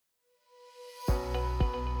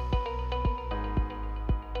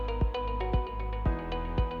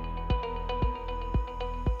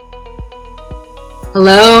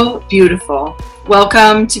Hello, beautiful.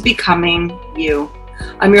 Welcome to Becoming You.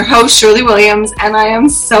 I'm your host, Shirley Williams, and I am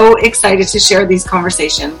so excited to share these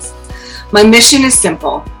conversations. My mission is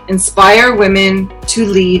simple: inspire women to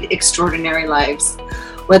lead extraordinary lives.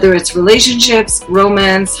 Whether it's relationships,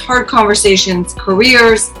 romance, hard conversations,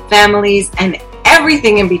 careers, families, and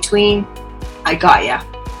everything in between, I got ya.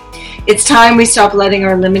 It's time we stop letting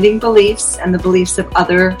our limiting beliefs and the beliefs of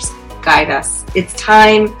others guide us. It's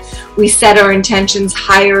time we set our intentions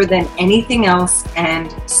higher than anything else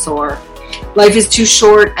and soar. Life is too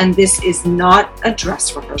short, and this is not a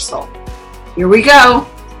dress rehearsal. Here we go.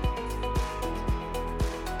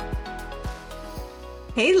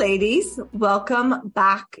 Hey ladies, welcome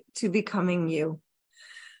back to Becoming You.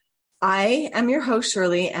 I am your host,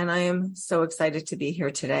 Shirley, and I am so excited to be here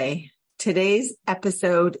today. Today's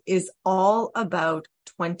episode is all about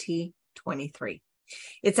 2023.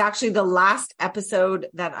 It's actually the last episode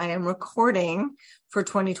that I am recording for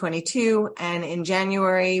 2022, and in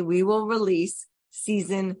January, we will release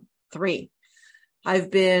season 3. I've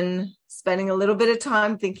been spending a little bit of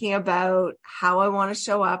time thinking about how I want to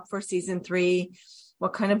show up for season 3,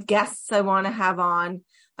 what kind of guests I want to have on.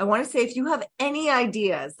 I want to say, if you have any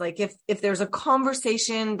ideas, like if there's a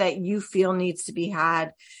conversation that you feel needs to be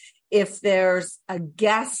had, if there's a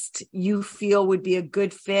guest you feel would be a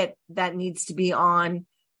good fit that needs to be on,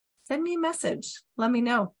 send me a message. Let me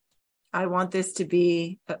know. I want this to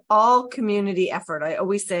be an all community effort. I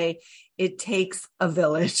always say it takes a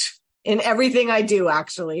village in everything I do,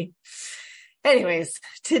 actually. Anyways,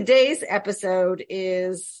 today's episode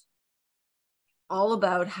is all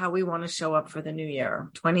about how we want to show up for the new year,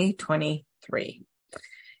 2023.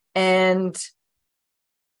 And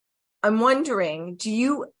I'm wondering, do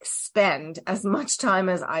you spend as much time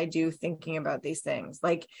as I do thinking about these things?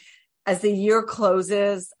 Like, as the year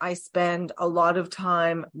closes, I spend a lot of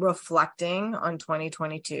time reflecting on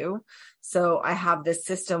 2022. So I have this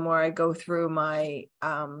system where I go through my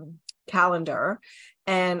calendar,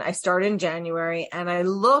 and I start in January, and I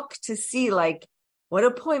look to see like what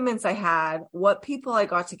appointments I had, what people I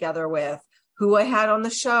got together with, who I had on the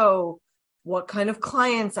show, what kind of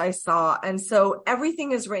clients I saw. And so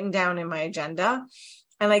everything is written down in my agenda,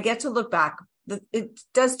 and I get to look back. It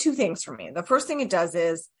does two things for me. The first thing it does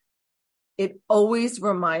is it always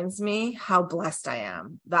reminds me how blessed I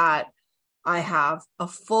am, that I have a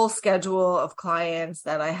full schedule of clients,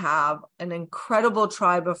 that I have an incredible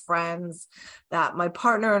tribe of friends, that my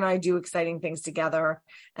partner and I do exciting things together.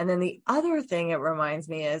 And then the other thing it reminds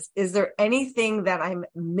me is there anything that I'm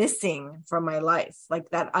missing from my life, like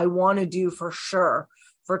that I want to do for sure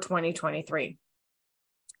for 2023?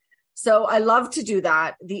 So I love to do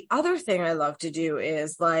that. The other thing I love to do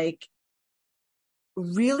is like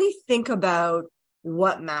really think about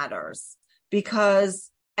what matters, because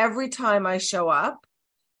every time I show up,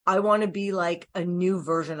 I want to be like a new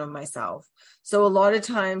version of myself. So a lot of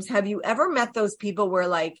times, have you ever met those people where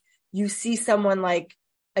like you see someone like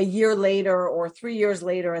a year later or 3 years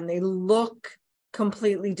later and they look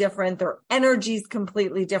completely different, their energy's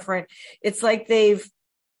completely different. It's like they've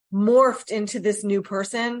morphed into this new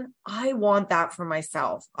person. I want that for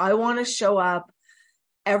myself. I want to show up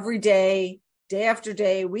every day, day after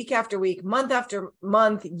day, week after week, month after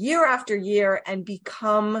month, year after year, and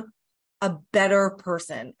become a better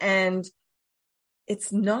person. And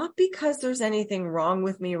it's not because there's anything wrong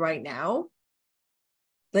with me right now.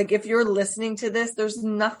 Like, if you're listening to this, there's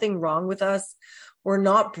nothing wrong with us. We're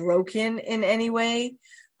not broken in any way,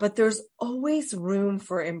 but there's always room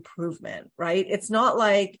for improvement, right? It's not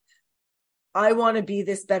like I want to be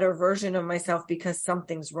this better version of myself because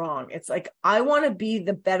something's wrong. It's like, I want to be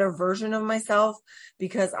the better version of myself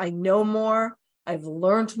because I know more, I've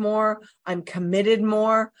learned more, I'm committed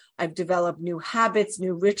more, I've developed new habits,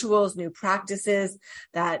 new rituals, new practices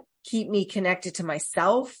that keep me connected to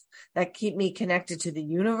myself, that keep me connected to the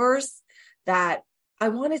universe, that I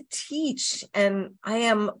want to teach. And I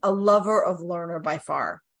am a lover of learner by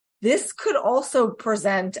far. This could also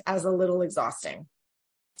present as a little exhausting.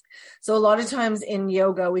 So a lot of times in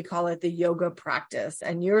yoga, we call it the yoga practice.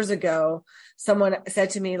 And years ago, someone said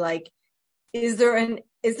to me, like, is there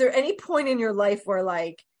any point in your life where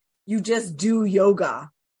like you just do yoga?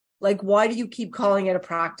 Like, why do you keep calling it a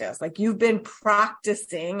practice? Like, you've been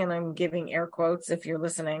practicing, and I'm giving air quotes if you're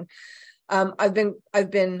listening. I've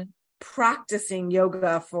been practicing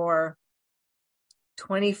yoga for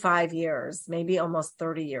 25 years, maybe almost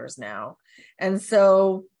 30 years now. And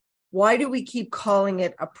so why do we keep calling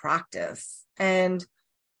it a practice? And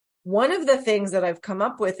one of the things that I've come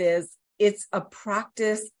up with is it's a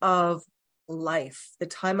practice of life. The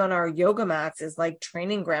time on our yoga mats is like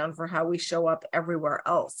training ground for how we show up everywhere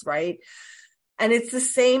else, right? And it's the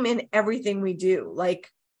same in everything we do. Like,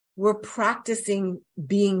 we're practicing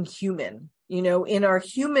being human, in our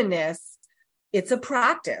humanness, it's a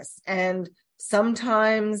practice. And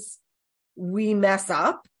sometimes we mess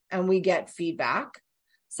up and we get feedback.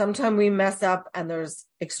 Sometimes we mess up and there's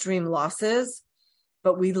extreme losses,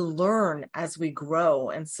 but we learn as we grow.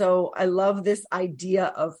 And so I love this idea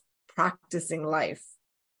of practicing life.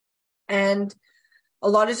 And a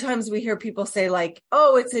lot of times we hear people say like,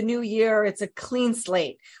 oh, it's a new year. It's a clean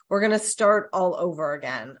slate. We're going to start all over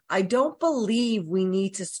again. I don't believe we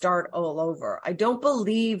need to start all over. I don't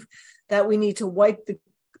believe that we need to wipe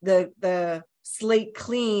the slate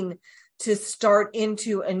clean to start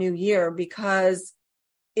into a new year, because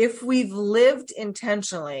if we've lived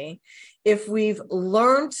intentionally, if we've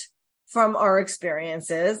learned from our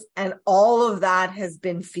experiences and all of that has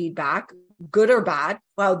been feedback, good or bad,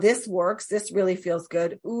 wow, this works. This really feels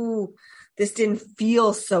good. Ooh, this didn't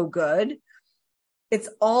feel so good. It's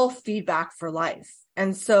all feedback for life.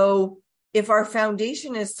 And so if our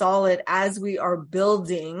foundation is solid as we are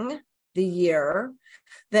building the year,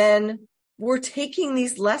 then we're taking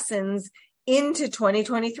these lessons into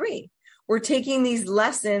 2023. We're taking these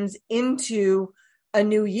lessons into a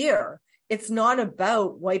new year. It's not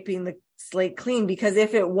about wiping the slate clean, because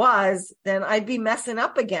if it was, then I'd be messing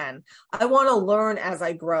up again. I want to learn as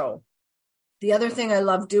I grow. The other thing I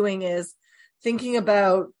love doing is thinking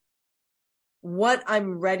about what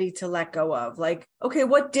I'm ready to let go of. Like, okay,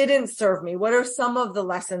 what didn't serve me? What are some of the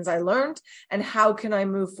lessons I learned? And how can I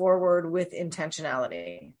move forward with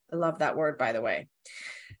intentionality? I love that word, by the way.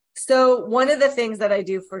 So one of the things that I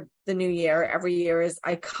do for the new year every year is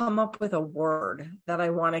I come up with a word that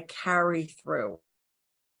I want to carry through.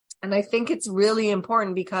 And I think it's really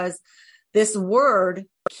important because this word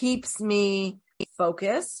keeps me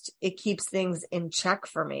focused. It keeps things in check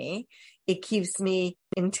for me. It keeps me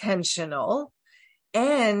intentional,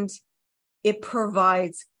 and it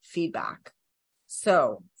provides feedback.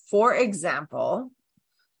 So, for example,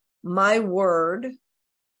 my word,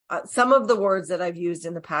 some of the words that I've used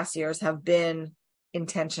in the past years have been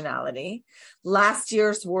intentionality. Last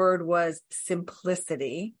year's word was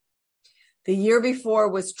simplicity. The year before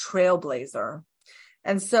was trailblazer.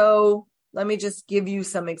 And so let me just give you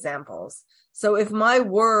some examples. So if my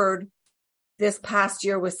word this past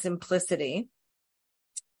year was simplicity,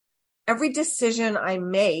 every decision I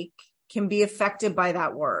make can be affected by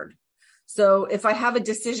that word. So if I have a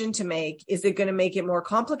decision to make, is it going to make it more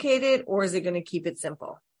complicated or is it going to keep it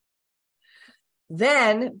simple?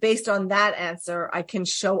 Then based on that answer, I can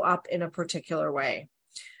show up in a particular way.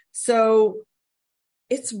 So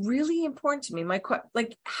it's really important to me. Like,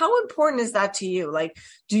 how important is that to you? Like,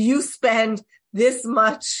 do you spend this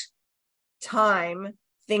much time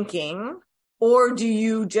thinking, or do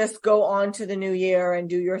you just go on to the new year and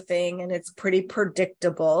do your thing and it's pretty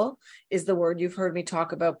predictable is the word you've heard me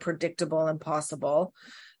talk about, predictable and possible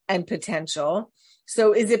and potential.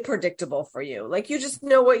 So is it predictable for you? Like, you just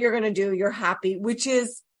know what you're going to do. You're happy, which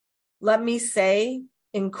is, let me say,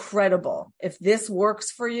 incredible. If this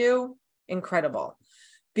works for you, incredible.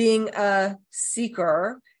 Being a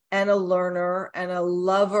seeker and a learner and a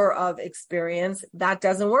lover of experience, that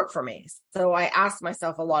doesn't work for me. So I ask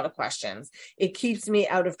myself a lot of questions. It keeps me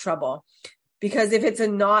out of trouble, because if it's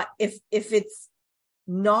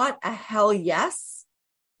not a hell yes,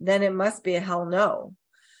 then it must be a hell no.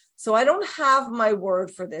 So I don't have my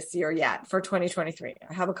word for this year yet, for 2023.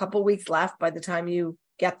 I have a couple weeks left. By the time you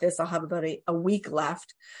get this, I'll have about a week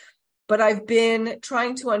left. But I've been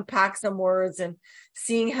trying to unpack some words and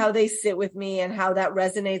seeing how they sit with me and how that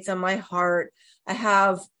resonates on my heart. I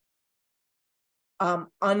have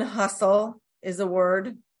unhustle is a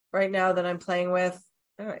word right now that I'm playing with.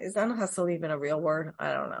 Is unhustle even a real word?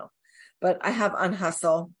 I don't know. But I have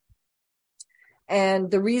unhustle.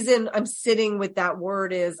 And the reason I'm sitting with that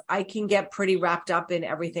word is I can get pretty wrapped up in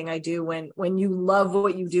everything I do. When you love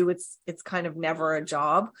what you do, it's kind of never a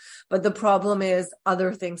job. But the problem is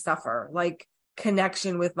other things suffer, like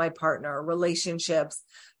connection with my partner, relationships,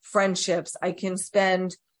 friendships. I can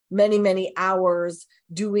spend many, many hours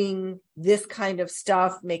doing this kind of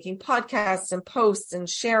stuff, making podcasts and posts and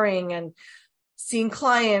sharing and seeing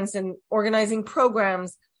clients and organizing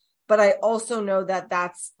programs. But I also know that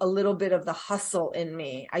that's a little bit of the hustle in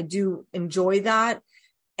me. I do enjoy that.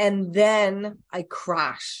 And then I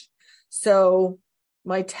crash. So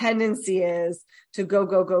my tendency is to go,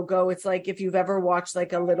 go, go, go. It's like if you've ever watched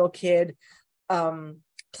like a little kid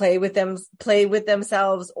play with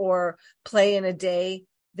themselves or play in a day,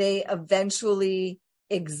 they eventually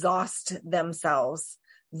exhaust themselves.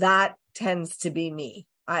 That tends to be me.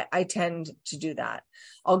 I tend to do that.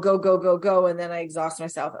 I'll go, and then I exhaust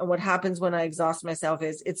myself. And what happens when I exhaust myself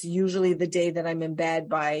is it's usually the day that I'm in bed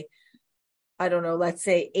by, I don't know, let's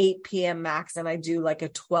say 8 p.m. max, and I do like a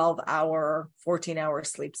 12-hour, 14-hour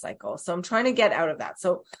sleep cycle. So I'm trying to get out of that.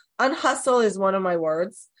 So unhustle is one of my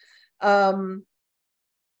words.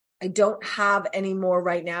 I don't have any more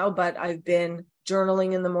right now, but I've been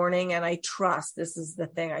journaling in the morning, and I trust, this is the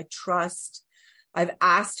thing, I trust. I've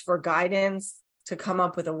asked for guidance to come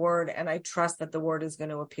up with a word, and I trust that the word is going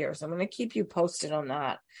to appear. So I'm going to keep you posted on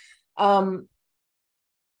that.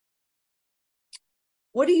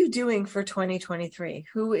 What are you doing for 2023?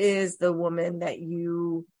 Who is the woman that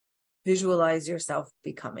you visualize yourself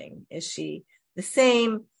becoming? Is she the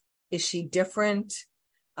same? Is she different?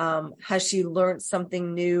 Has she learned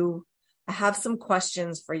something new? I have some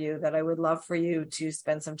questions for you that I would love for you to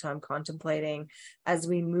spend some time contemplating as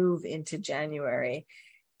we move into January.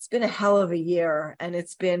 It's been a hell of a year, and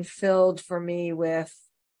it's been filled for me with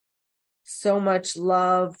so much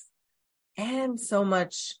love and so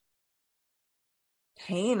much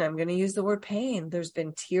pain. I'm going to use the word pain. There's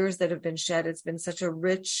been tears that have been shed. It's been such a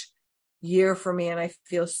rich year for me, and I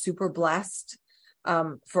feel super blessed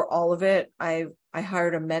for all of it. I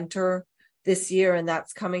hired a mentor this year, and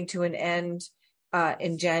that's coming to an end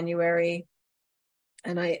in January.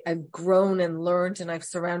 And I've grown and learned, and I've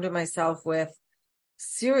surrounded myself with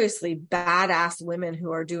seriously badass women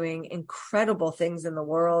who are doing incredible things in the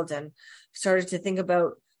world, and started to think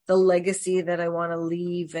about the legacy that I want to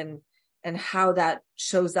leave and how that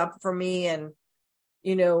shows up for me, and,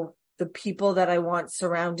 you know, the people that I want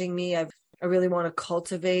surrounding me. I really want to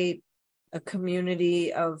cultivate a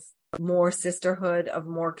community of more sisterhood, of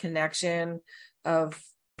more connection, of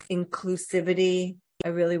inclusivity. I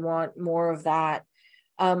really want more of that.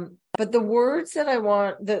 But the words that I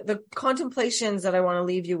want, the contemplations that I want to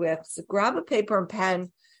leave you with, so grab a paper and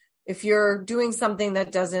pen. If you're doing something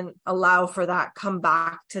that doesn't allow for that, come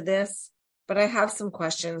back to this. But I have some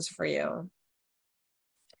questions for you.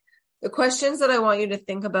 The questions that I want you to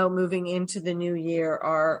think about moving into the new year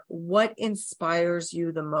are: what inspires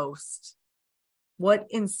you the most? What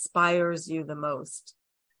inspires you the most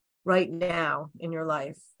right now in your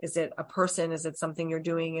life? Is it a person? Is it something you're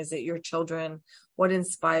doing? Is it your children? What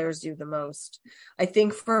inspires you the most? I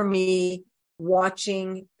think for me,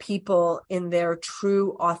 watching people in their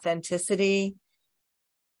true authenticity,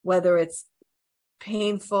 whether it's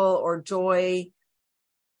painful or joy,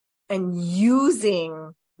 and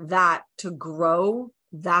using that to grow,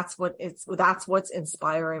 that's what's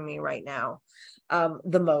inspiring me right now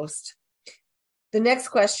the most. The next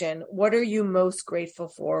question: what are you most grateful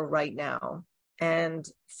for right now? And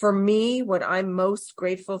for me, what I'm most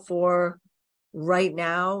grateful for right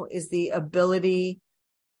now is the ability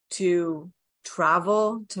to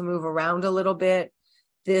travel, to move around a little bit.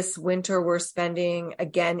 This winter, we're spending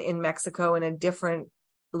again in Mexico in a different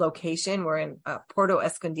location. We're in Puerto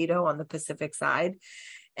Escondido on the Pacific side.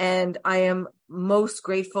 And I am most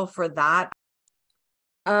grateful for that.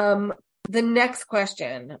 The next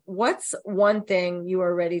question: what's one thing you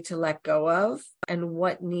are ready to let go of, and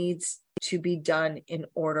what needs to be done in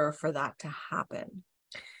order for that to happen?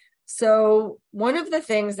 So one of the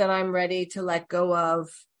things that I'm ready to let go of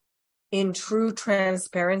in true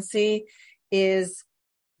transparency is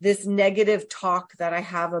this negative talk that I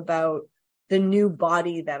have about the new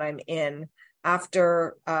body that I'm in.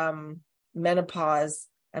 After menopause,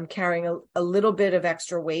 I'm carrying a little bit of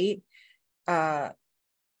extra weight.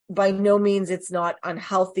 By no means it's not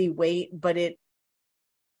unhealthy weight, but it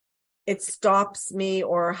stops me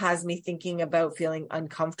or has me thinking about feeling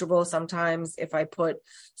uncomfortable sometimes if I put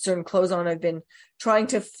certain clothes on. I've been trying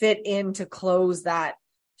to fit into clothes that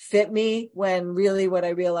fit me, when really what I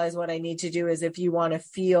realize what I need to do is, if you want to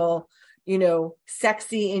feel, you know,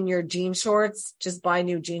 sexy in your jean shorts, just buy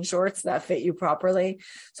new jean shorts that fit you properly.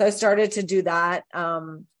 So I started to do that.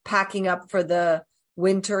 Packing up for the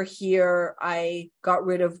winter here, I got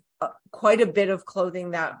rid of quite a bit of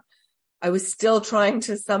clothing that I was still trying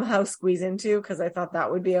to somehow squeeze into, because I thought that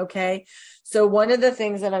would be okay. So one of the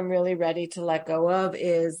things that I'm really ready to let go of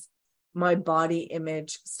is my body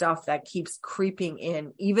image stuff that keeps creeping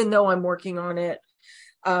in, even though I'm working on it.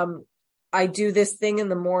 I do this thing in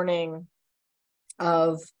the morning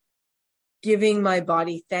of giving my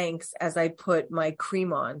body thanks as I put my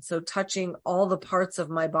cream on. So touching all the parts of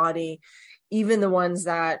my body, even the ones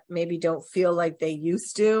that maybe don't feel like they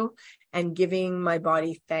used to, and giving my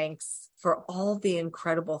body thanks for all the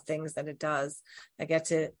incredible things that it does. I get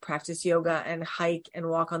to practice yoga and hike and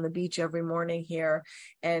walk on the beach every morning here,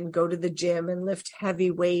 and go to the gym and lift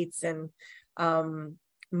heavy weights and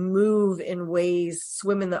move in ways,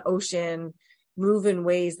 swim in the ocean, move in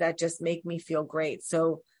ways that just make me feel great.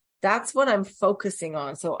 So that's what I'm focusing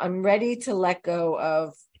on. So I'm ready to let go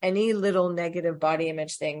of any little negative body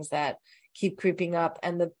image things that keep creeping up.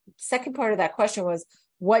 And the second part of that question was,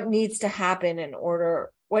 what needs to happen in order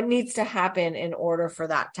for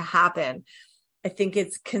that to happen? I think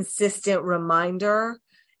it's consistent reminder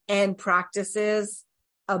and practices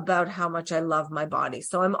about how much I love my body.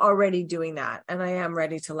 So I'm already doing that, and I am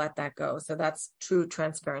ready to let that go. So that's true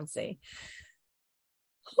transparency.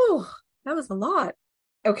 Whew, that was a lot.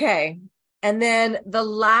 Okay. And then the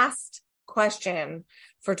last question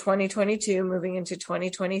for 2022, moving into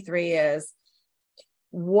 2023, is,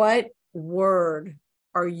 what word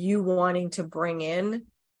are you wanting to bring in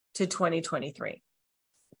to 2023?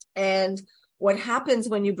 And what happens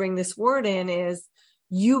when you bring this word in is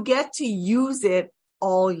you get to use it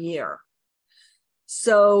all year.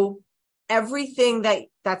 So everything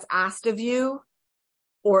that's asked of you,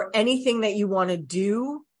 or anything that you want to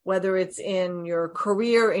do, whether it's in your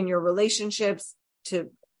career, in your relationships,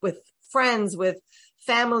 with friends, with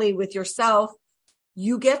family, with yourself,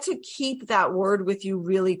 you get to keep that word with you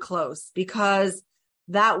really close, because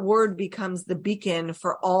that word becomes the beacon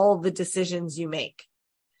for all the decisions you make.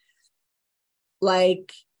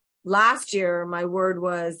 Like last year, my word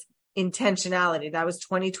was intentionality. That was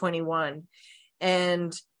 2021.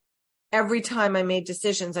 And every time I made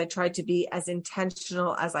decisions, I tried to be as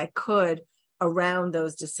intentional as I could around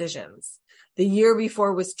those decisions. The year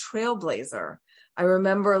before was trailblazer. I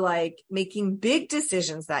remember making big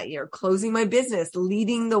decisions that year, closing my business,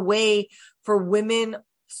 leading the way for women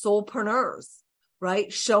soulpreneurs,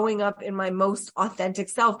 right? Showing up in my most authentic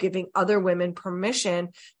self, giving other women permission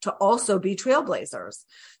to also be trailblazers.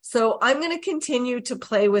 So I'm going to continue to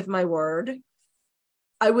play with my word.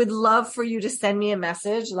 I would love for you to send me a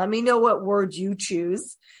message. Let me know what word you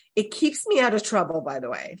choose. It keeps me out of trouble, by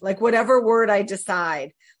the way. Whatever word I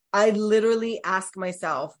decide, I literally ask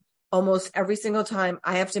myself almost every single time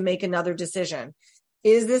I have to make another decision.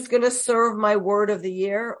 Is this going to serve my word of the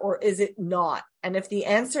year, or is it not? And if the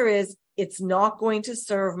answer is it's not going to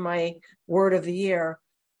serve my word of the year,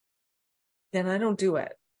 then I don't do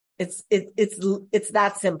it. It's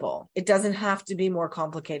that simple. It doesn't have to be more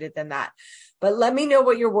complicated than that. But let me know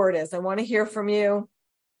what your word is. I want to hear from you.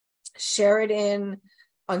 Share it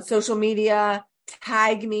on social media.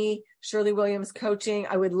 Tag me, Shirley Williams Coaching.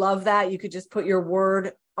 I would love that. You could just put your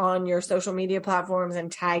word on your social media platforms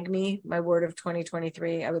and tag me, my word of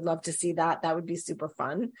 2023. I would love to see that. That would be super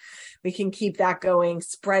fun. We can keep that going,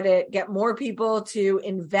 spread it, get more people to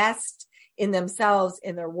invest in themselves,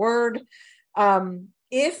 in their word.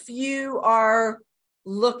 If you are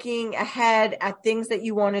looking ahead at things that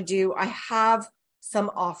you want to do, I have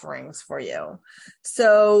some offerings for you.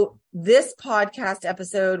 So this podcast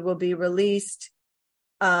episode will be released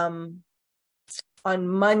on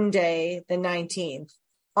Monday, the 19th.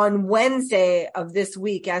 On Wednesday of this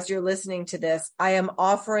week, as you're listening to this, I am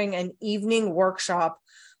offering an evening workshop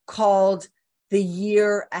called The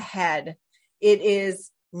Year Ahead. It is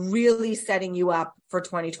really setting you up for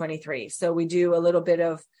 2023. So we do a little bit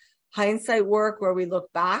of hindsight work where we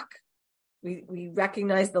look back. We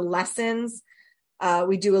recognize the lessons.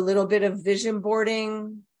 We do a little bit of vision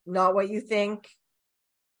boarding, not what you think.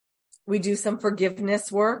 We do some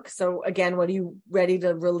forgiveness work. So again, what are you ready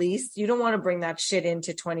to release? You don't want to bring that shit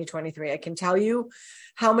into 2023. I can tell you,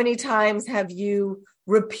 how many times have you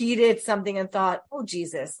repeated something and thought, oh,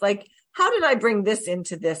 Jesus, how did I bring this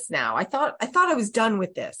into this now? I thought I was done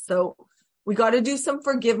with this. So we got to do some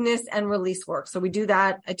forgiveness and release work. So we do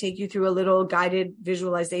that. I take you through a little guided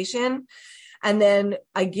visualization, and then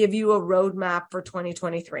I give you a roadmap for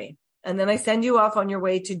 2023. And then I send you off on your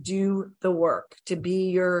way to do the work, to be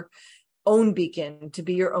your own beacon, to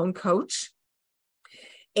be your own coach.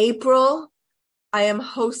 April, I am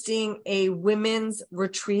hosting a women's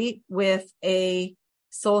retreat with a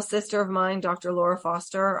soul sister of mine, Dr. Laura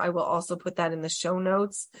Foster. I will also put that in the show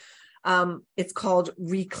notes. It's called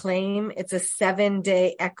Reclaim. It's a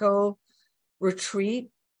 7-day echo retreat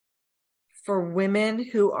for women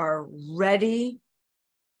who are ready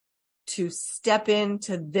to step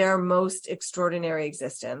into their most extraordinary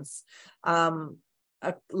existence.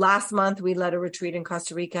 Last month, we led a retreat in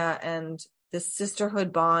Costa Rica, and the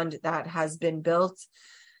sisterhood bond that has been built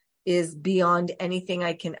is beyond anything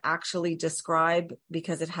I can actually describe,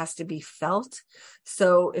 because it has to be felt.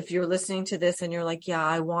 So if you're listening to this and you're like, yeah,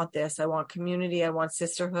 I want this, I want community, I want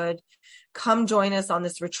sisterhood, come join us on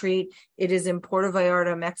this retreat. It is in Puerto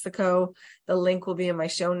Vallarta, Mexico. The link will be in my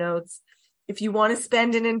show notes. If you want to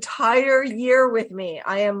spend an entire year with me,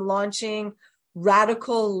 I am launching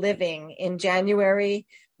Radical Living in January.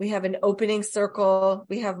 We have an opening circle.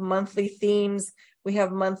 We have monthly themes. We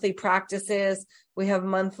have monthly practices. We have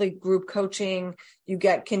monthly group coaching. You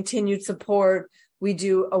get continued support. We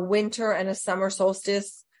do a winter and a summer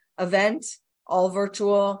solstice event, all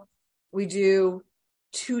virtual. We do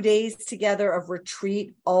 2 days together of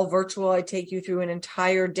retreat, all virtual. I take you through an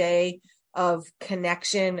entire day of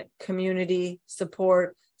connection, community,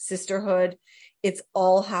 support, sisterhood. It's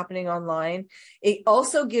all happening online. It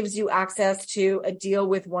also gives you access to a deal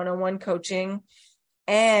with one-on-one coaching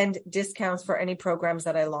and discounts for any programs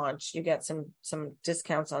that I launch. You get some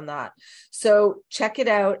discounts on that. So check it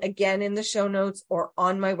out again in the show notes or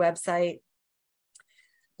on my website.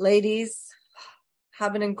 Ladies,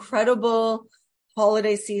 have an incredible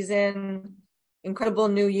holiday season, incredible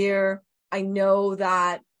new year. I know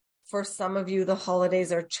that for some of you, the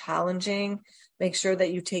holidays are challenging. Make sure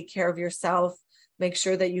that you take care of yourself. Make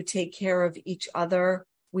sure that you take care of each other.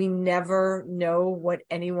 We never know what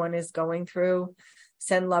anyone is going through.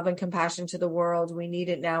 Send love and compassion to the world. We need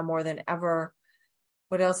it now more than ever.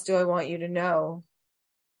 What else do I want you to know?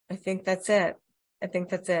 I think that's it.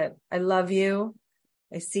 I love you.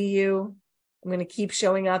 I see you. I'm going to keep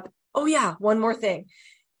showing up. Oh yeah, one more thing.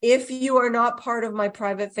 If you are not part of my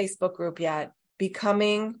private Facebook group yet,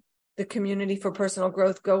 Becoming the Community for Personal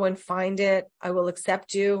Growth, go and find it. I will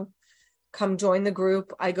accept you. Come join the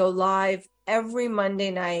group. I go live every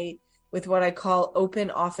Monday night with what I call open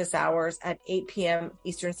office hours at 8 p.m.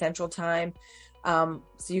 Eastern Central Time. So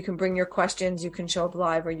you can bring your questions, you can show up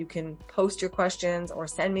live, or you can post your questions or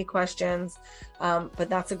send me questions. But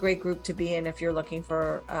that's a great group to be in if you're looking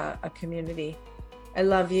for a community. I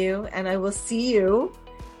love you, and I will see you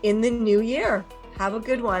in the new year. Have a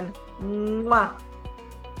good one. Mwah.